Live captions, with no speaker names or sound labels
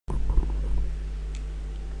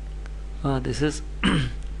This is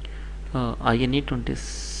IITJEE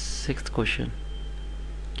 26th question.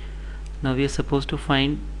 Now we are supposed to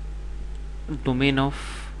find domain of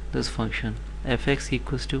this function fx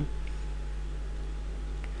equals to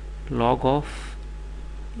log of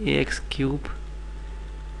ax cube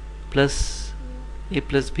plus a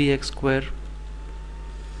plus b x square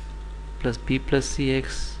plus b plus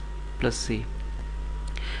cx plus c,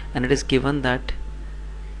 and it is given that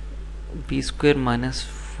b square minus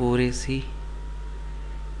 4ac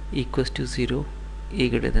equals to 0, a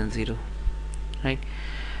greater than 0, right?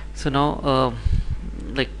 So now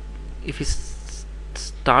like if we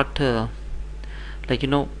start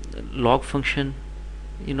log function,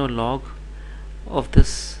 log of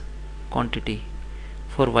this quantity,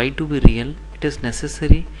 for y to be real it is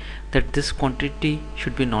necessary that this quantity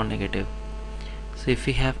should be non-negative. So if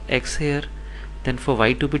we have x here, then for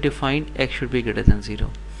y to be defined x should be greater than 0.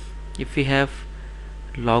 If we have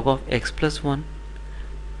log of x plus 1,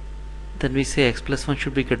 then we say x plus 1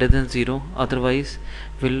 should be greater than 0, otherwise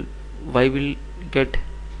y will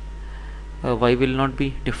not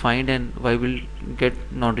be defined and y will get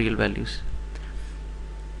non-real values.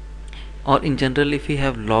 Or in general, if we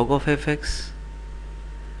have log of fx,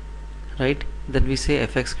 right, then we say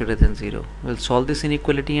fx greater than 0. We'll solve this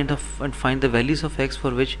inequality and find the values of x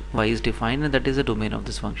for which y is defined, and that is the domain of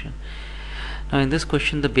this function. Now in this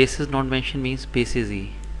question, the base is not mentioned means base is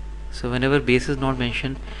e. So whenever base is not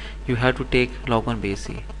mentioned, you have to take log on base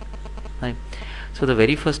e, right? So the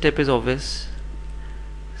very first step is obvious.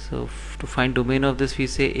 So to find domain of this, we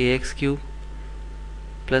say ax cube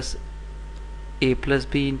plus a plus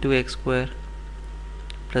b into x square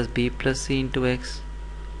plus b plus c into x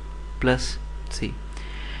plus c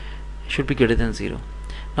should be greater than 0.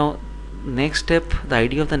 Now next step, the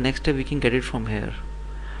idea of the next step, we can get it from here.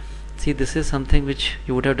 See, this is something which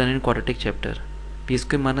you would have done in quadratic chapter. B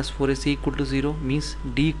square minus 4ac equal to 0 means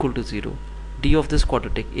d equal to 0. D of this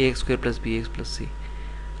quadratic ax square plus bx plus c.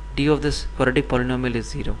 D of this quadratic polynomial is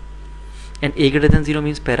 0. And a greater than 0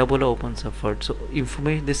 means parabola opens upward. So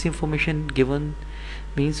this information given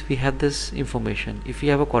means we have this information. If we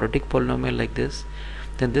have a quadratic polynomial like this,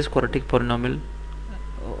 then this quadratic polynomial,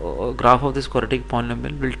 graph of this quadratic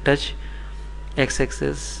polynomial will touch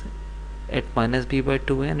x-axis at minus b by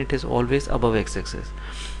 2a, and it is always above x-axis.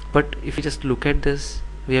 But if you just look at this,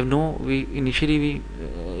 if you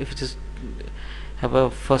just have a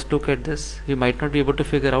first look at this, we might not be able to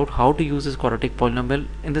figure out how to use this quadratic polynomial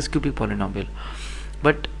in this cubic polynomial.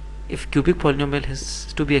 But if cubic polynomial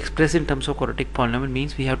has to be expressed in terms of quadratic polynomial,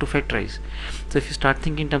 means we have to factorize. So if you start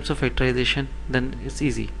thinking in terms of factorization, then it's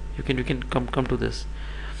easy. You can come to this.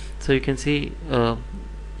 So you can see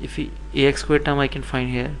if ax square term I can find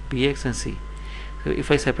here, bx and c. So if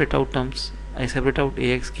I separate out terms, I separate out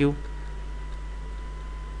ax cube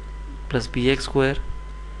plus bx square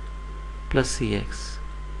plus cx.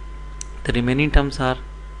 The remaining terms are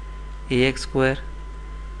ax square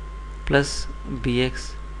plus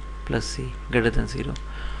bx plus c greater than 0.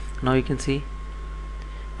 Now you can see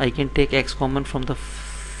I can take x common from the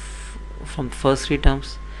first three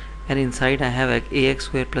terms, and inside I have ax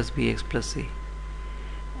square plus bx plus c,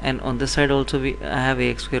 and on this side also I have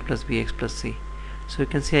ax square plus bx plus c. So you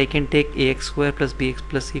can see I can take ax square plus bx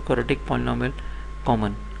plus c quadratic polynomial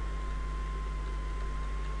common,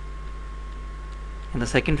 and the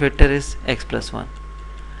second factor is x plus 1.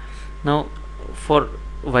 Now for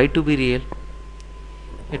y to be real,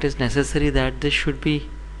 it is necessary that this should be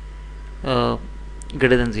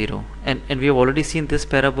greater than 0, and we have already seen this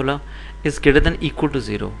parabola is greater than equal to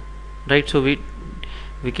 0, right? So we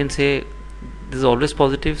can say this is always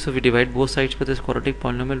positive, so we divide both sides by this quadratic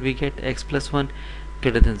polynomial, we get x plus 1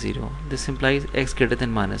 greater than 0. This implies x greater than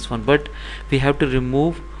minus 1, but we have to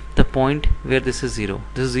remove the point where this is 0.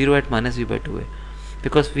 This is 0 at minus b by 2a,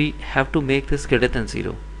 because we have to make this greater than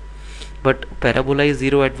 0, but parabola is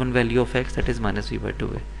 0 at one value of x, that is minus b by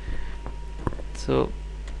 2a. So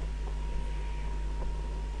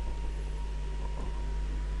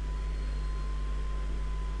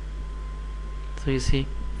you see,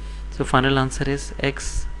 so final answer is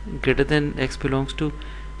x greater than x belongs to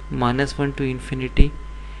minus 1 to infinity,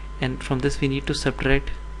 and from this we need to subtract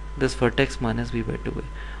this vertex minus b by 2a.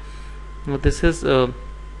 Now this is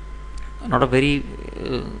not a very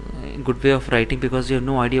good way of writing, because you have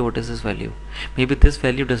no idea what is this value. Maybe this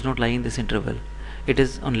value does not lie in this interval, it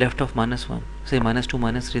is on left of minus 1, say minus 2,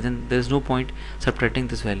 minus 3, then there is no point subtracting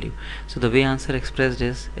this value. So the way answer expressed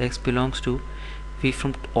is x belongs to,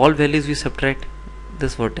 from all values we subtract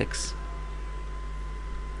this vertex,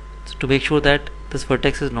 so to make sure that this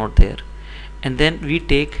vertex is not there, and then we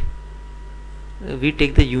take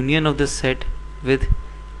the union of this set with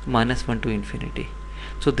minus 1 to infinity.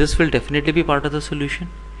 So this will definitely be part of the solution.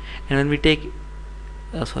 And when we take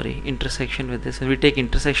intersection with this, and we take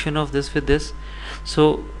intersection of this with this,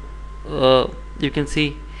 so you can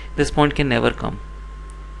see this point can never come,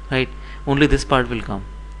 right? Only this part will come.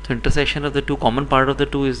 So intersection of the two, common part of the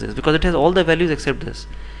two is this, because it has all the values except this,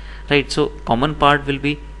 right? So common part will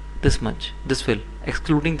be this much, this will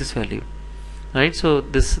excluding this value, right? So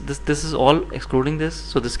this is all excluding this,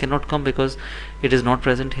 so this cannot come because it is not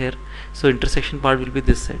present here. So intersection part will be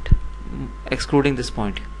this set, excluding this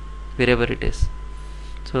point wherever it is.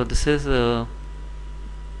 So this is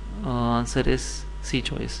answer is C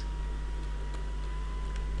choice.